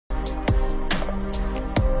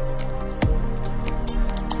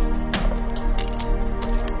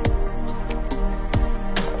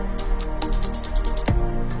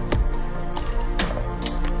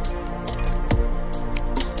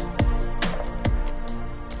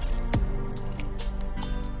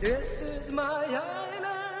This is my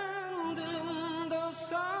island in the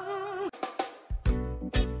sun.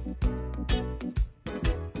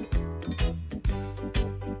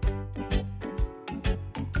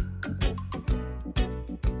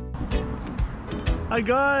 Hi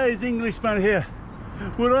guys, Englishman here.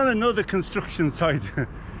 We're on another construction site.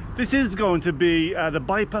 This is going to be the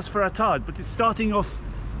bypass for Attard, but it's starting off.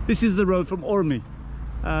 This is the road from Ormy.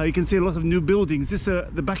 You can see a lot of new buildings. This is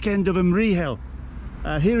the back end of Mrihel.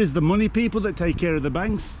 Here is the money people that take care of the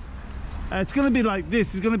banks. It's going to be like this.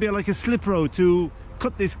 It's going to be like a slip road to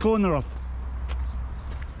cut this corner off.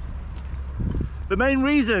 The main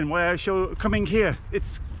reason why I show coming here,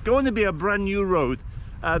 it's going to be a brand new road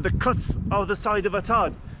that cuts out the side of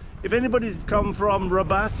Attard. If anybody's come from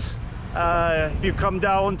Rabat, if you come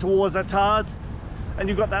down towards Attard and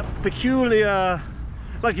you've got that peculiar,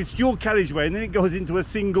 like it's dual carriageway and then it goes into a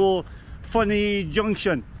single funny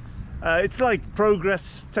junction. It's like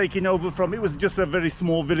progress taking over from, it was just a very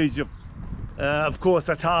small village of course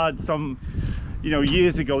Attard some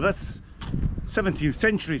years ago. That's 17th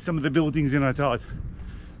century, some of the buildings in Attard.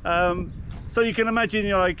 So you can imagine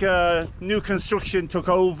new construction took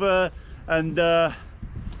over and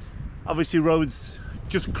obviously roads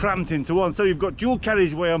just cramped into one. So you've got dual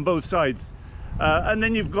carriageway on both sides and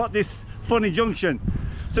then you've got this funny junction.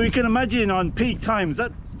 So you can imagine on peak times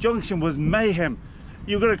that junction was mayhem.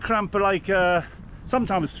 You're going to cramp like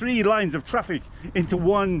sometimes 3 lines of traffic into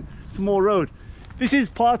one small road. This is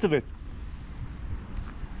part of it.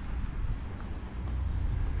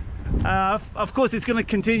 Of course it's going to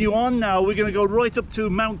continue on now. We're going to go right up to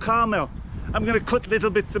Mount Carmel. I'm going to cut little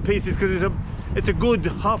bits and pieces because it's a good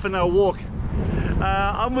half-an-hour walk.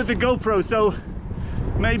 I'm with the GoPro, so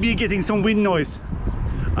maybe you're getting some wind noise.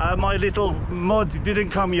 My little mod didn't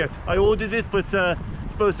come yet. I ordered it, but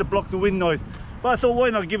it's supposed to block the wind noise. But I thought, why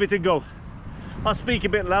not give it a go? I'll speak a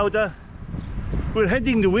bit louder. We're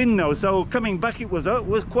heading the wind now, so coming back it was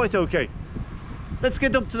quite okay. Let's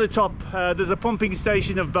get up to the top. There's a pumping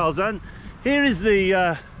station of Balzan. Here is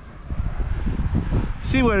the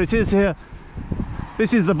see where it is here.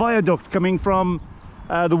 This is the viaduct coming from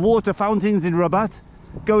the water fountains in Rabat,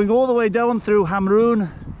 going all the way down through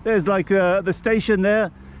Hamroun. There's like the station there.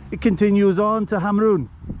 It continues on to Hamroun.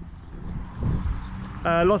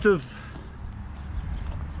 A lot of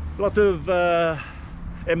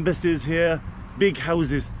embassies here, big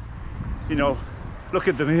houses. Look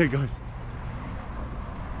at them here, guys.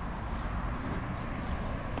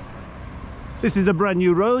 This is a brand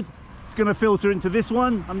new road. It's going to filter into this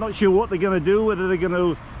one. I'm not sure what they're going to do, whether they're going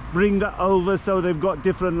to bring that over so they've got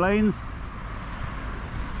different lanes.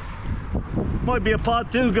 Might be a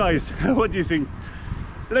part 2, guys. What do you think?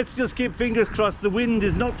 Let's just keep fingers crossed. The wind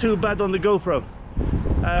is not too bad on the GoPro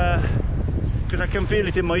because I can feel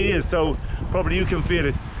it in my ears, so probably you can feel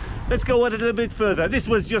it. Let's go a little bit further. This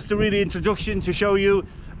was just a really introduction to show you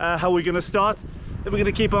how we're going to start. Then we're going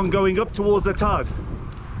to keep on going up towards Attard.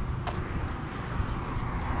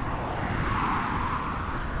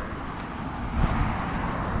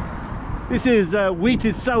 This is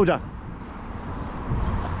Wheated Sauda.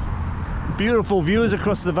 Beautiful views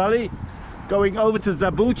across the valley, going over to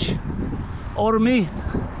Zabouch, Ormy,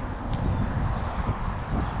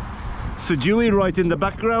 Sujui right in the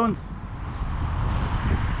background.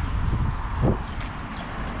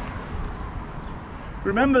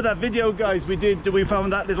 Remember that video, guys, we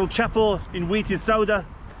found that little chapel in Wheated Sauda.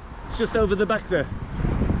 It's just over the back there.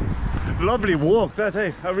 Lovely walk that,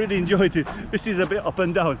 hey, I really enjoyed it. This is a bit up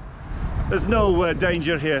and down. There's no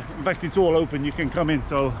danger here. In fact, it's all open, you can come in.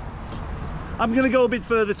 So I'm going to go a bit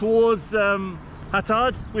further towards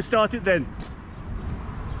Attard. We'll start it then.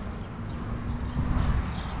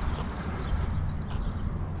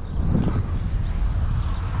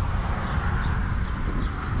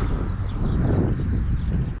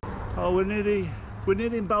 Oh, we're nearly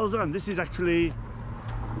in Balzan. This is actually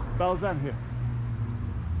Balzan here.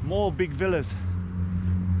 More big villas.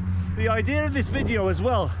 The idea of this video as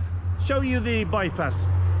well, show you the bypass,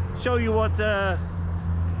 show you what the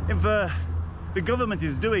government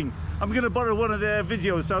is doing. I'm going to borrow one of their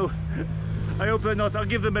videos, so I hope they're not. I'll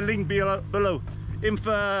give them a link below.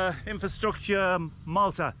 Infrastructure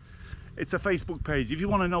Malta. It's a Facebook page. If you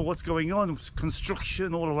want to know what's going on,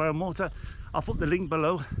 construction all around Malta, I'll put the link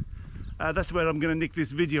below. That's where I'm going to nick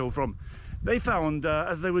this video from. They found,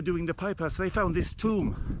 as they were doing the bypass, they found this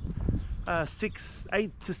tomb,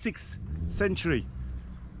 8th to 6th century.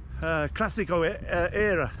 Classical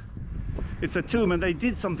era. It's a tomb, and they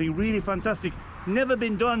did something really fantastic, never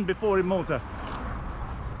been done before in Malta.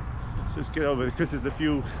 Let's just get over because there's a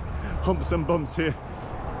few humps and bumps here.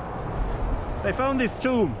 They found this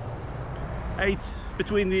tomb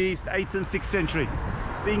between the 8th and 6th century.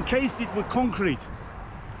 They encased it with concrete,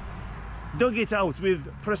 dug it out with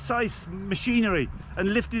precise machinery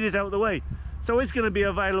and lifted it out of the way. So it's going to be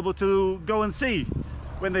available to go and see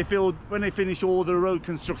when they finish all the road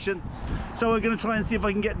construction. So we're going to try and see if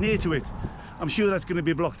I can get near to it. I'm sure that's going to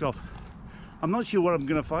be blocked off. I'm not sure what I'm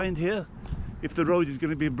going to find here, if the road is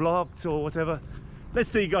going to be blocked or whatever.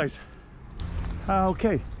 Let's see, guys.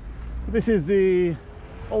 Okay, this is the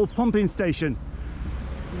old pumping station.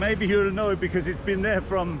 Maybe you'll know it because it's been there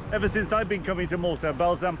from ever since I've been coming to Malta.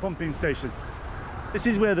 Balzan pumping station. This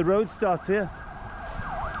is where the road starts here.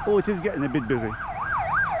 Oh, it is getting a bit busy.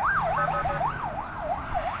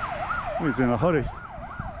 He's in a hurry.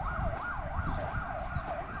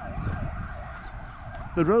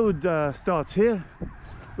 The road starts here.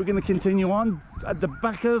 We're going to continue on at the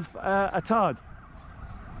back of Attard.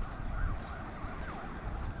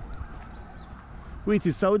 Wheat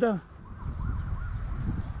is soda.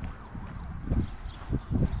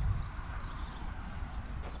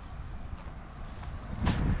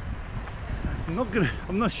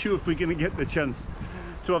 I'm not sure if we're going to get the chance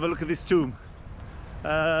to have a look at this tomb.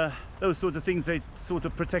 Those sort of things they sort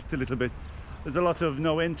of protect a little bit. There's a lot of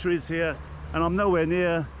no entries here, and I'm nowhere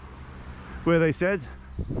near where they said.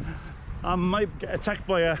 I might get attacked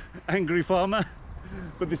by an angry farmer,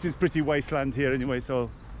 but this is pretty wasteland here anyway, so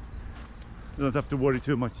I don't have to worry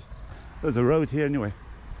too much. There's a road here anyway.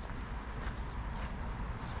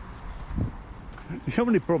 The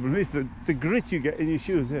only problem is the grit you get in your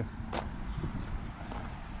shoes here.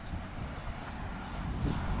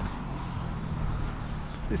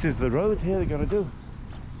 This is the road here they're going to do.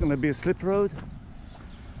 It's going to be a slip road.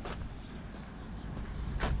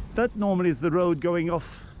 That normally is the road going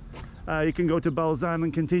off. You can go to Balzan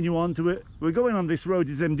and continue on to it. We're going on this road,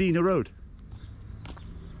 is Mdina Road.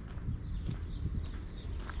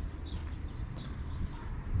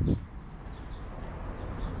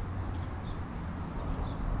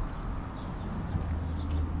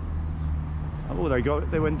 Oh,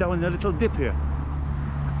 they went down a little dip here.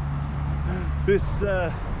 This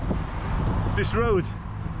road,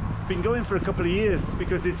 it's been going for a couple of years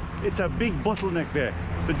because it's a big bottleneck there.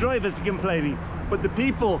 The drivers are complaining, but the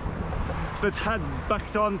people that had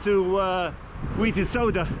backed onto wheat and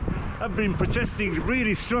soda have been protesting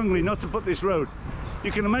really strongly not to put this road.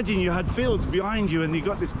 You can imagine you had fields behind you and you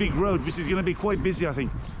got this big road, which is going to be quite busy, I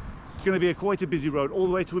think. It's going to be quite a busy road all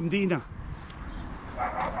the way to Mdina.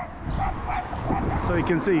 So you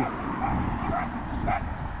can see.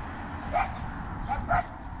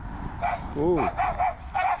 Oh,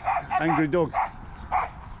 angry dogs.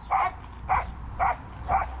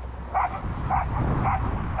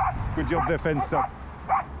 Good job they're fenced up.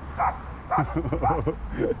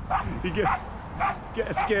 You get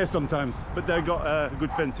a scare sometimes, but they've got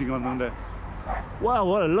good fencing on them there. Wow,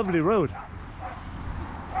 what a lovely road.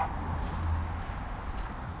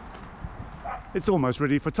 It's almost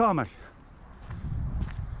ready for tarmac.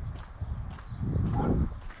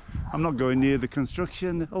 I'm not going near the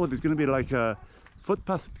construction. Oh, there's going to be like a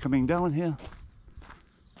footpath coming down here.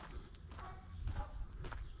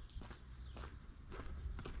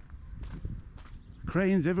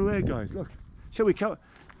 Cranes everywhere, guys. Look, shall we come?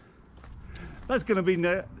 That's going to be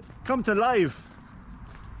come to live.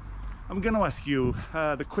 I'm going to ask you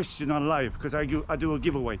the question on live because I do a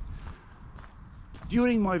giveaway.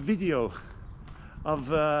 During my video of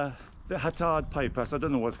the Attard bypass, I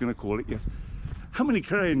don't know what's going to call it yet. How many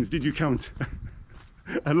cranes did you count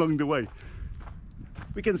along the way?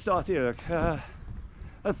 We can start here.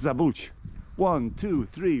 That's Zabuch. 1, 2,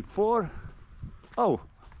 3, 4. Oh,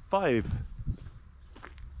 5,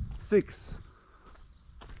 6.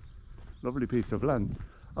 Lovely piece of land.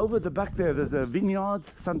 Over the back there's a vineyard,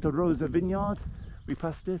 Santa Rosa vineyard. We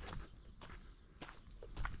passed it.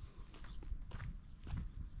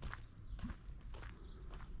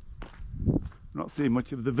 Not seeing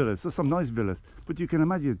much of the villas. There's some nice villas, but you can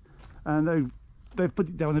imagine, and they've put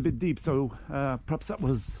it down a bit deep, so perhaps that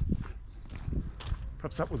was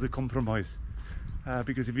a compromise,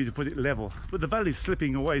 because if you put it level, but the valley's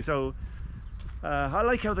slipping away. So I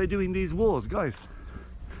like how they're doing these walls, guys.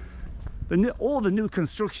 All the new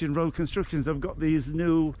road constructions have got these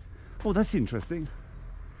new. Oh, that's interesting.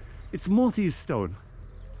 It's Maltese stone,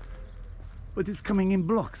 but it's coming in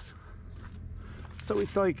blocks, so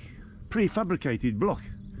it's like prefabricated block,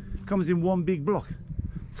 comes in one big block.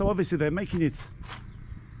 So obviously they're making it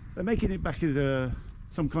back in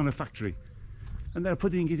some kind of factory, and they're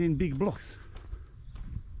putting it in big blocks.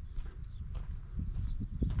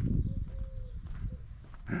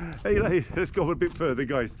 Hey, let's go a bit further,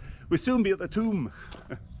 guys. We'll soon be at the tomb.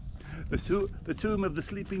 The tomb of the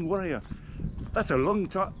sleeping warrior. That's a long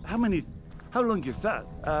time. How long is that?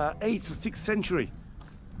 8th or 6th century.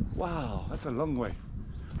 Wow, that's a long way.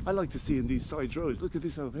 I like to see in these side roads. Look at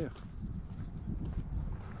this over here.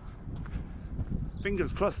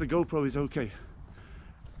 Fingers crossed the GoPro is okay.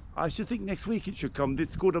 I should think next week it should come.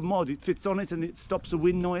 It's called a mod. It fits on it and it stops the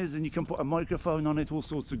wind noise, and you can put a microphone on it, all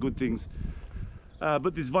sorts of good things.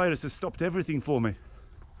 But this virus has stopped everything for me.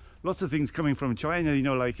 Lots of things coming from China, you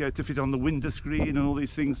know, like to fit on the window screen and all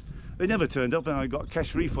these things. They never turned up, and I got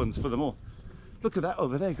cash refunds for them all. Look at that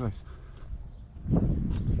over there, guys.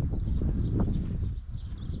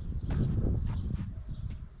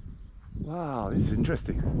 Wow, this is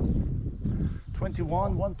interesting.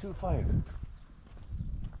 21125.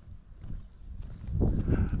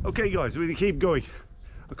 Okay guys, we're gonna keep going.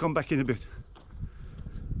 I'll come back in a bit.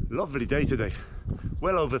 Lovely day today.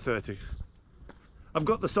 Well over 30. I've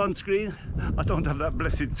got the sunscreen. I don't have that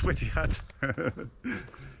blessed sweaty hat.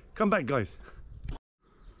 Come back, guys.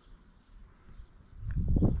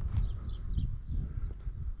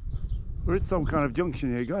 We're at some kind of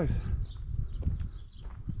junction here, guys.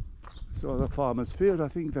 So the farmer's field, I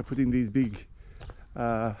think they're putting these big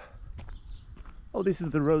oh, this is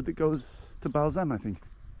the road that goes to Balzan, I think.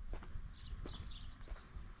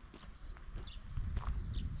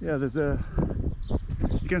 Yeah, there's a,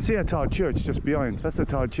 you can see Attard Church just behind. That's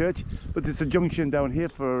Attard Church, but there's a junction down here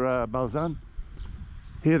for Balzan.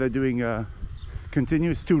 Here they're doing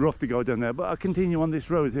continuous. It's too rough to go down there, but I'll continue on this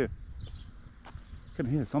road here. I can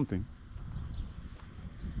hear something.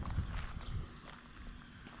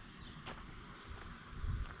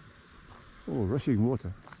 Oh, rushing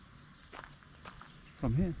water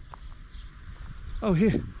from here. Oh,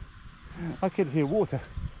 here I can hear water.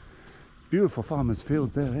 Beautiful farmer's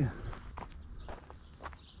field there, eh?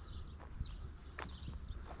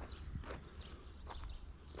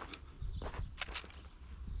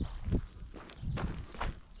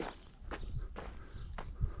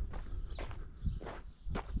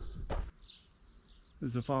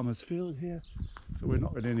 There's a farmer's field here, so we're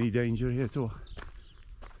not in any danger here at all.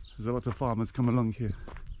 There's a lot of farmers come along here.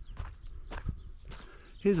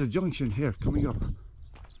 Here's a junction here coming up.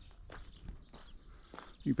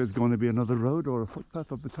 I think there's going to be another road or a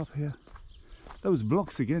footpath up the top here. Those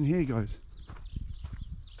blocks again here, guys.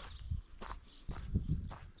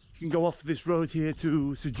 You can go off this road here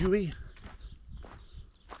to Sujui.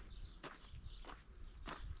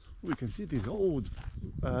 We can see these old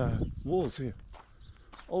walls here.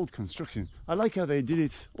 Old construction. I like how they did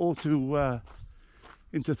it all to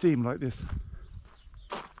into theme like this.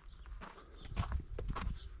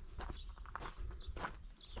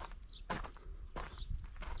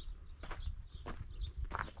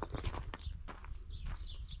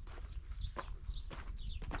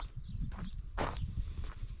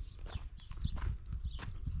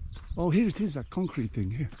 Oh, here it is, that concrete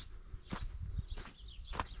thing here.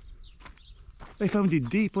 They found it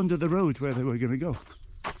deep under the road where they were going to go.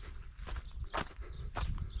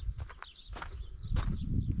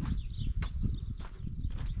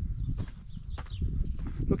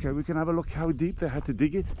 Okay, we can have a look how deep they had to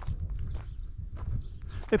dig it.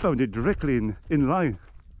 They found it directly in line.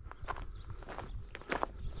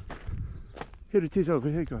 Here it is over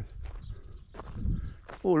here, guys.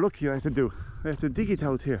 Oh, look, you have to do. They have to dig it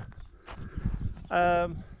out here.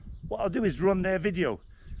 What I'll do is run their video.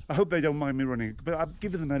 I hope they don't mind me running, but I'll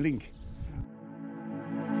give them a link.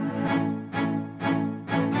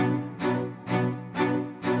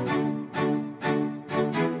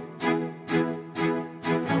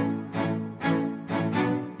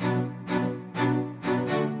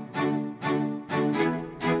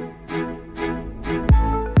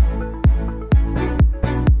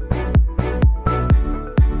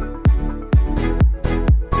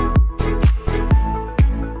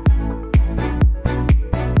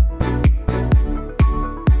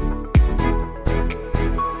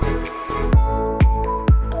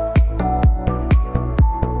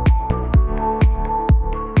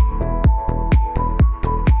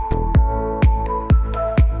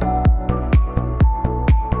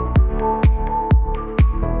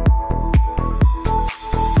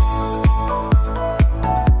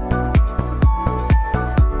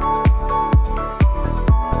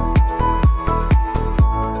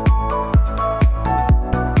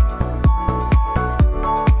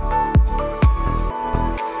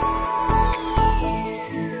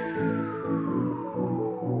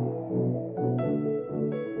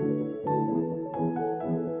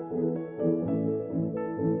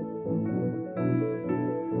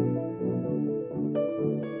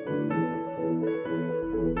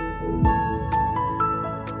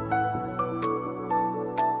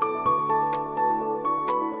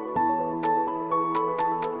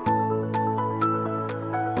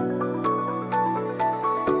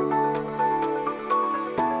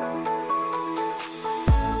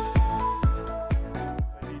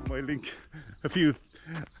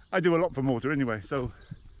 I do a lot for Malta anyway. So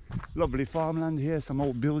lovely farmland here, some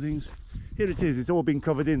old buildings. Here it is, it's all been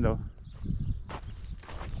covered in though.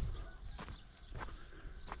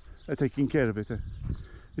 They're taking care of it.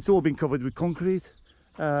 It's all been covered with concrete.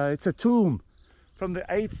 It's a tomb from the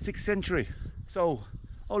 8th, 6th century. So,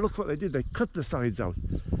 oh look what they did, they cut the sides out.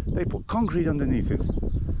 They put concrete underneath it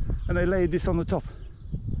and they laid this on the top.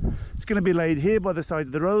 It's going to be laid here by the side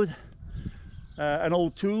of the road. An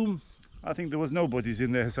old tomb. I think there was no bodies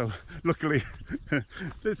in there, so luckily.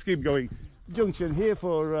 Let's keep going. Junction here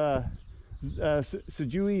for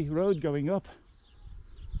Sajui Road going up.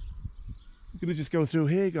 I'm going to just go through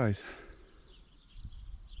here, guys.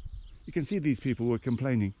 You can see these people were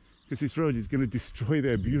complaining because this road is going to destroy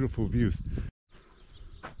their beautiful views.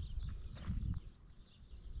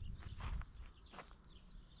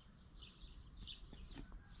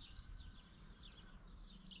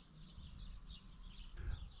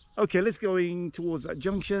 Okay, let's go in towards that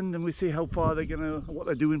junction and we see how far they're gonna, what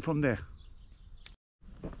they're doing from there.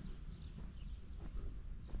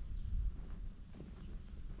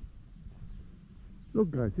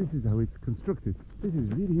 Look guys, this is how it's constructed. This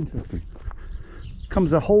is really interesting.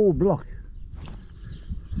 Comes a whole block.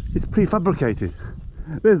 It's prefabricated.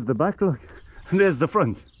 There's the back, look, and there's the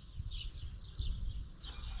front.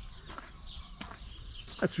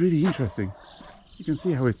 That's really interesting. You can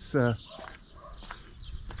see how it's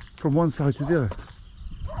from one side to the other.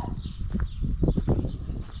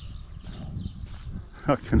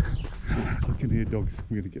 I can hear dogs.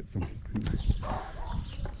 I'm going to get some.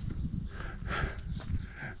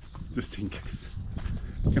 Just in case.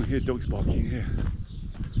 I can hear dogs barking here.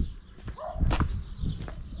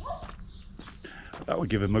 That will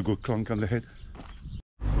give him a good clunk on the head.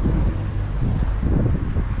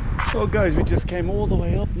 Well guys, we just came all the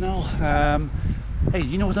way up now. Hey,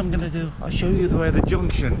 you know what I'm going to do? I'll show you the way the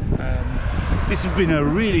junction. This has been a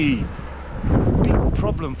really big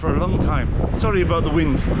problem for a long time. Sorry about the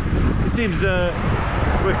wind. It seems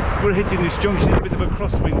we're hitting this junction, a bit of a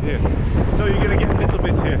crosswind here. So you're going to get a little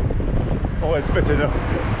bit here. Oh, it's better now.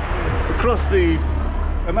 Across the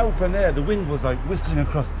open there, the wind was like whistling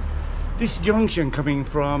across. This junction coming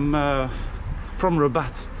from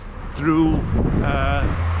Rabat through,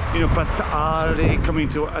 past Attard, coming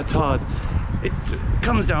to Attard. It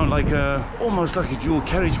comes down like almost like a dual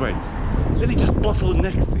carriageway. Then it just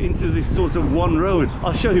bottlenecks into this sort of one road.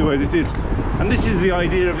 I'll show you where it is. And this is the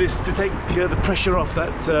idea of this, to take the pressure off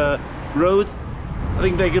that road. I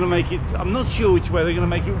think they're going to make it, I'm not sure which way, they're going to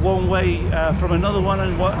make it one way from another one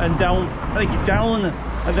and down. I think down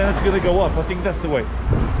and then it's going to go up. I think that's the way.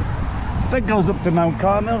 That goes up to Mount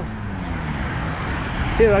Carmel.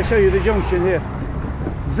 Here, I'll show you the junction here.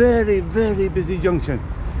 Very, very busy junction.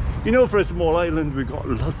 You know, for a small island, we've got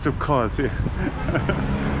lots of cars here.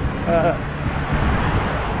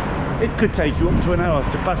 It could take you up to an hour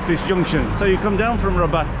to pass this junction. So you come down from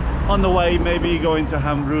Rabat, on the way maybe you go into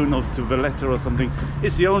Hamrun or to Valletta or something.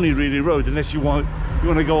 It's the only really road, unless you want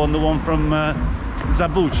to go on the one from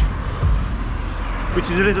Zabouch, which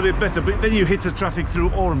is a little bit better, but then you hit the traffic through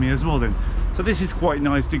Ormi as well then. So this is quite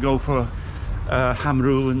nice to go for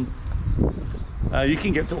Hamrun. You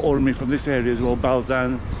can get to Ormi from this area as well,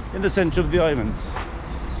 Balzan, in the centre of the island.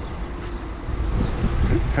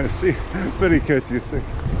 See, very courteous.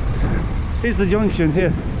 Here's the junction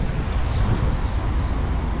here.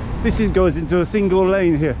 This goes into a single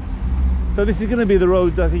lane here. So this is going to be the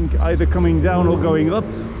road, I think, either coming down or going up.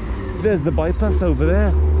 There's the bypass over there.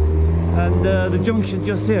 And the junction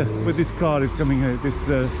just here, where this car is coming here, this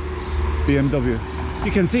BMW.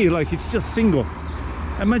 You can see, like, it's just single.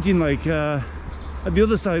 Imagine, like, at the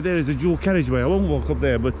other side there is a dual carriageway. I won't walk up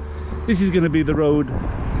there, but this is going to be the road,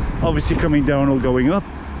 obviously coming down or going up.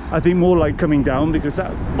 I think more like coming down, because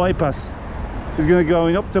that bypass is going to go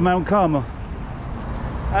up to Mount Carmel.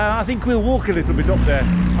 I think we'll walk a little bit up there.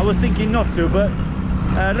 I was thinking not to, but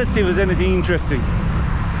let's see if there's anything interesting.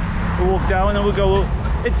 We'll walk down and we'll go.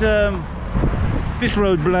 It's this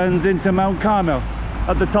road blends into Mount Carmel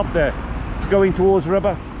at the top there, going towards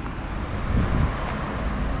Rabat.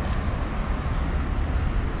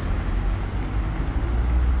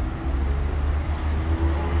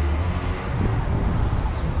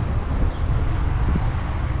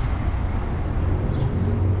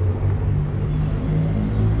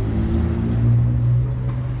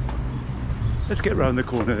 Let's get round the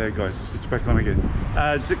corner there, guys. Switch back on again.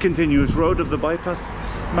 It's a continuous road of the bypass,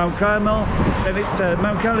 Mount Carmel. And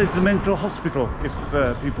Mount Carmel is the mental hospital.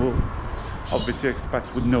 If people, obviously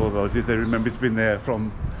expats, would know about it, they remember it's been there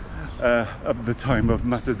from at the time of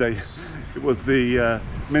Matter Day. It was the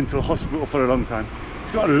mental hospital for a long time.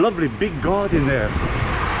 It's got a lovely big garden there.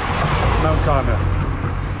 Mount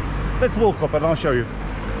Carmel. Let's walk up and I'll show you.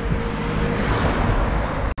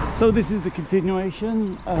 So this is the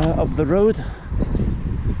continuation of the road.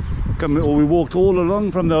 We walked all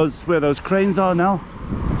along from where those cranes are now.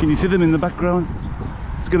 Can you see them in the background?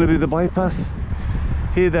 It's going to be the bypass.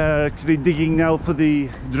 Here they're actually digging now for the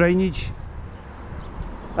drainage.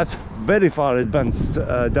 That's very far advanced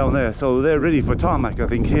down there, so they're ready for tarmac. I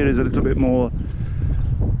think here is a little bit more.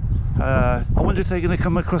 I wonder if they're going to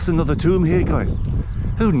come across another tomb here, guys.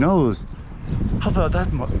 Who knows? How about that,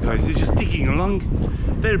 guys? They're just digging along.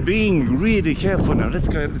 They're being really careful now. Let's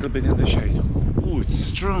go a little bit in the shade. Oh, it's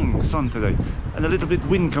strong sun today, and a little bit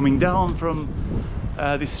wind coming down from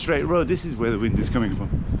this straight road. This is where the wind is coming from.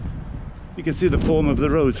 You can see the form of the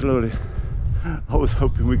road slowly. I was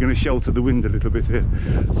hoping we're going to shelter the wind a little bit here.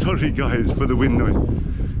 Sorry guys for the wind noise.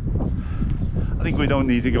 I think we don't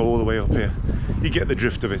need to go all the way up here. You get the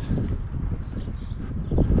drift of it.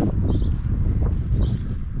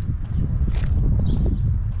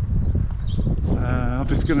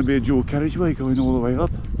 It's going to be a dual carriageway going all the way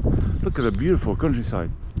up. Look at the beautiful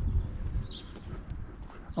countryside.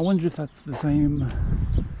 I wonder if that's the same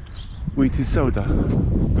wheaty soda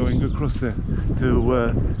going across there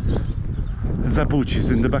to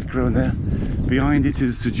Zabuchis in the background there. Behind it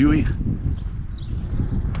is Sujui.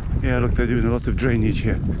 Yeah, look, they're doing a lot of drainage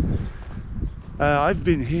here. I've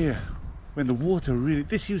been here when the water really,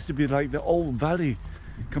 this used to be like the old valley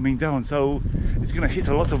coming down, so it's going to hit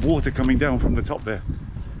a lot of water coming down from the top there.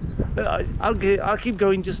 I'll keep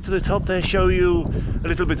going just to the top there, show you a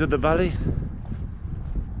little bit of the valley.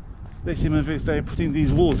 They seem as if they're putting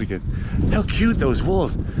these walls again. How cute those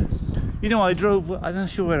walls. You know, I drove, I'm not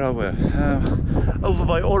sure where I were, over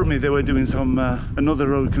by Ormi. They were doing some another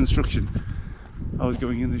road construction. I was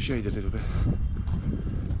going in the shade a little bit,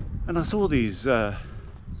 and I saw these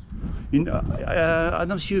you know, I'm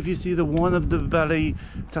not sure if you see the one of the Valley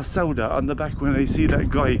Tasauda on the back when they see that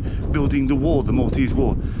guy building the wall, the Maltese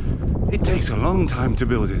wall. It takes a long time to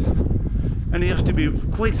build it, and you have to be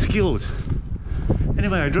quite skilled.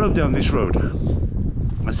 Anyway, I drove down this road.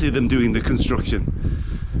 I see them doing the construction,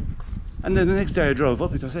 and then the next day I drove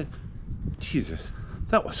up it. I said, Jesus,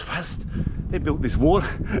 that was fast. They built this wall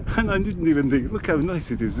and I didn't even think, look how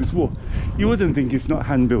nice it is, this wall. You wouldn't think it's not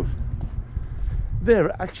hand built.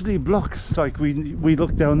 They're actually blocks, like we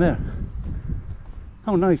looked down there.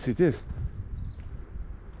 How nice it is.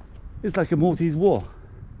 It's like a Maltese wall,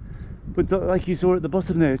 but like you saw at the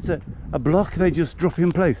bottom there, it's a block they just drop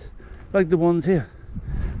in place, like the ones here.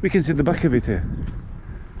 We can see the back of it here.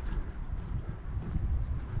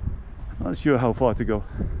 I'm not sure how far to go.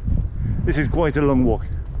 This is quite a long walk.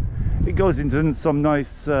 It goes into some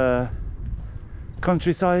nice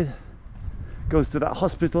countryside, goes to that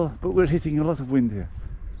hospital, but we're hitting a lot of wind here.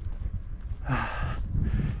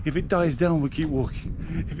 If it dies down, we'll keep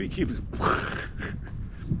walking. If it keeps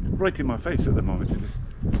right in my face at the moment, it is.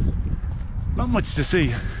 Not much to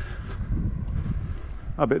see.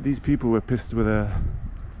 I bet these people were pissed with the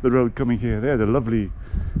road coming here. They had a lovely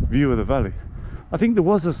view of the valley. I think there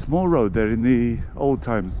was a small road there in the old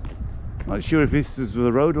times. Not sure if this is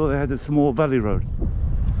the road or they had a small valley road.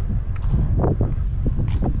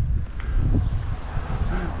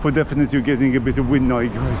 For definite, you're getting a bit of wind now,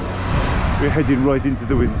 guys. We're heading right into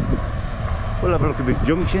the wind. We'll have a look at this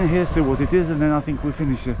junction here, see what it is, and then I think we'll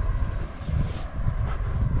finish it.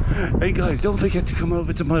 Hey guys, don't forget to come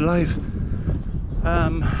over to my live.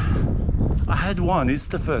 I had one, it's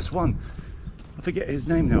the first one. I forget his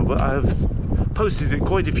name now, but I've posted it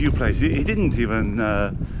quite a few places. He didn't even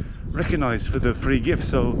recognize for the free gift,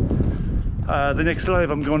 so the next live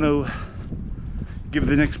I'm going to give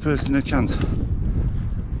the next person a chance.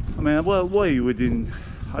 I mean, well, why within,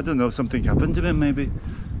 I don't know, something happened to him maybe.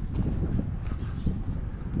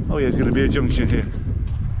 Oh yeah, it's going to be a junction here.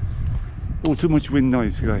 Oh, too much wind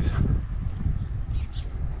noise, guys.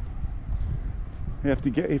 You have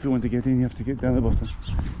to get, if you want to get in, you have to get down the bottom.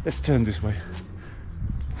 Let's turn this way.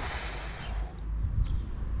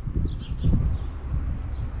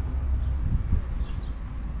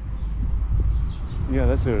 Yeah,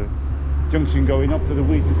 that's a junction going up to the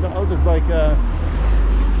wheat. Oh, there's like a,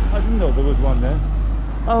 I didn't know there was one there.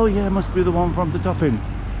 Oh yeah, it must be the one from the top end.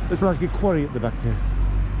 There's like a quarry at the back there.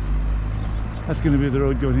 That's going to be the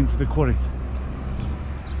road going into the quarry.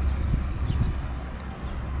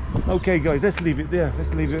 Okay guys, let's leave it there.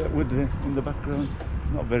 Let's leave it with the, in the background.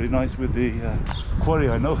 It's not very nice with the quarry,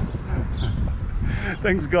 I know.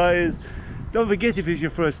 Thanks guys. Don't forget, if it's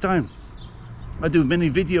your first time, I do many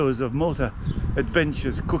videos of Malta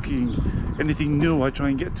adventures, cooking, anything new. I try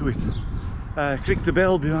and get to it. Click the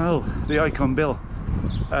bell below, the icon bell.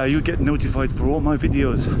 You'll get notified for all my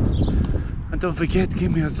videos. And don't forget,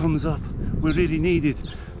 give me a thumbs up. We really need it.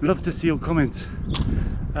 Love to see your comments.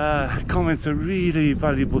 Comments are really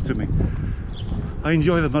valuable to me. I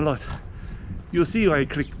enjoy them a lot. You'll see I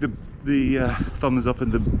click the thumbs up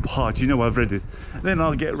and the heart, you know I've read it. Then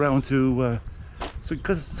I'll get around to so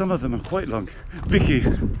because some of them are quite long. Vicky,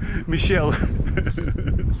 Michelle.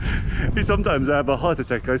 Sometimes I have a heart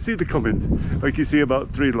attack. I see the comment, like you see about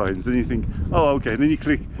 3 lines, and you think, oh okay, and then you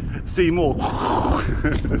click see more.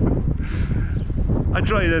 I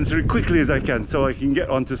try and answer it quickly as I can so I can get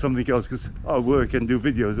onto something else, because I work and do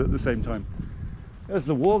videos at the same time. There's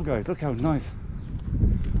the wall, guys. Look how nice.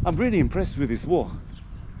 I'm really impressed with this wall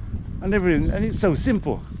and everything, and it's so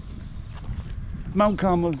simple. Mount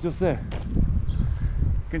Carmel's just there.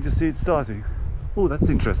 You can just see it starting. Oh, that's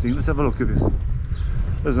interesting. Let's have a look at this.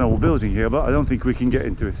 There's an old building here, but I don't think we can get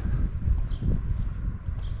into it.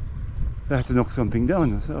 They have to knock something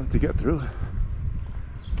down so I have to get through.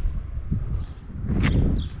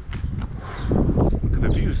 Look at the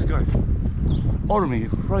views, guys. Ormy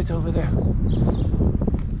right over there.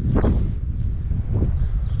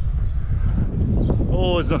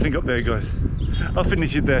 Oh, there's nothing up there, guys. I'll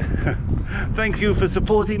finish it there. Thank you for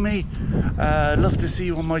supporting me. Love to see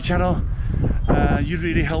you on my channel. You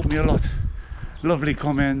really help me a lot. Lovely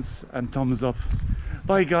comments and thumbs up.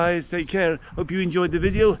 Bye guys, take care. Hope you enjoyed the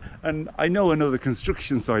video. And I know another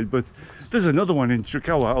construction site, but there's another one in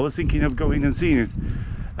Trakawa. I was thinking of going and seeing it.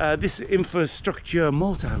 This infrastructure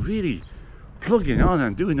Malta really plugging on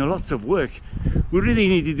and doing lots of work. We really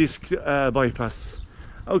needed this bypass.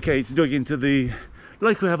 Okay, it's dug into the,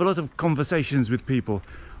 like we have a lot of conversations with people.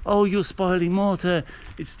 Oh, you're spoiling Malta,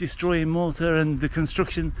 it's destroying Malta and the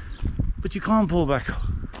construction. But you can't pull back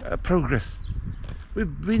progress.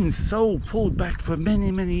 We've been so pulled back for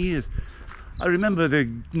many, many years. I remember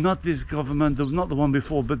not this government, not the one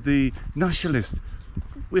before, but the nationalist.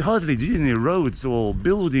 We hardly did any roads or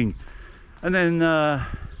building. And then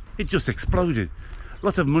it just exploded. A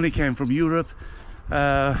lot of money came from Europe.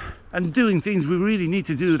 And doing things we really need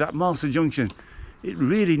to do, that Malta junction, it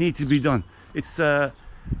really needs to be done.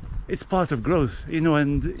 It's part of growth, you know.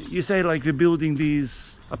 And you say like they're building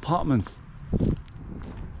these apartments,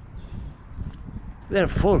 they're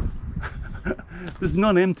full. There's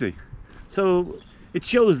none empty, so it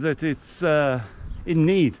shows that it's in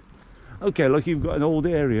need. Okay, like you've got an old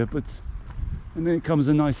area, but and then it comes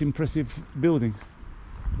a nice impressive building.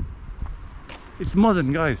 It's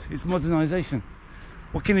modern, guys. It's modernization.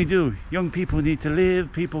 What can you do? Young people need to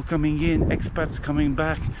live, people coming in, expats coming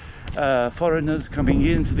back, foreigners coming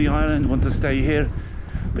into the island want to stay here.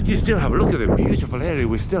 But you still have a look at the beautiful area.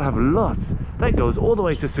 We still have lots. That goes all the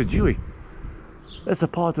way to Sajui. That's a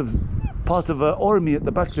part of Ormi at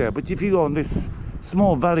the back there. But if you go on this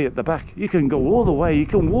small valley at the back, you can go all the way. You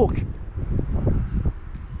can walk.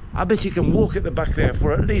 I bet you can walk at the back there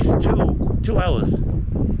for at least two hours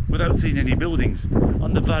without seeing any buildings.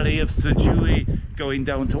 On the valley of Sajui, going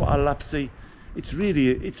down to Alapsi, it's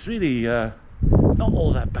really not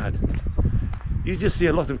all that bad. You just see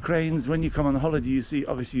a lot of cranes. When you come on holiday, you see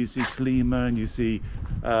Slima and you see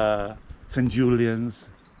St. Julian's.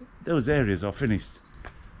 Those areas are finished.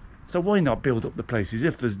 So why not build up the places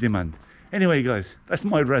if there's demand? Anyway, guys, that's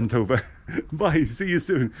my rant over. Bye, see you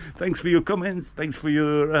soon. Thanks for your comments. Thanks for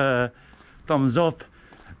your thumbs up.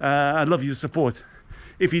 I love your support.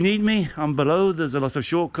 If you need me, I'm below. There's a lot of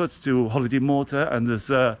shortcuts to Holiday Malta, and there's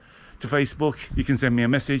to Facebook. You can send me a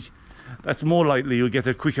message. That's more likely you'll get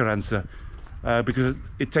a quicker answer because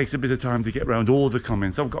it takes a bit of time to get around all the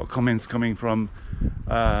comments. I've got comments coming from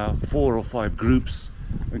 4 or 5 groups,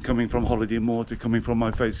 and coming from Holiday Malta, coming from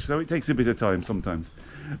my face, so it takes a bit of time sometimes.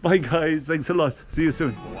 Bye guys, thanks a lot. See you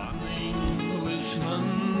soon. I'm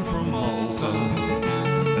Englishman from Malta,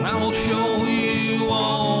 and I will show you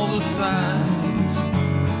all the signs.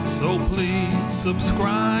 So please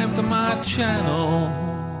subscribe to my channel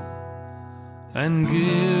and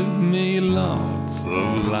give me lots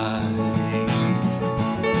of likes.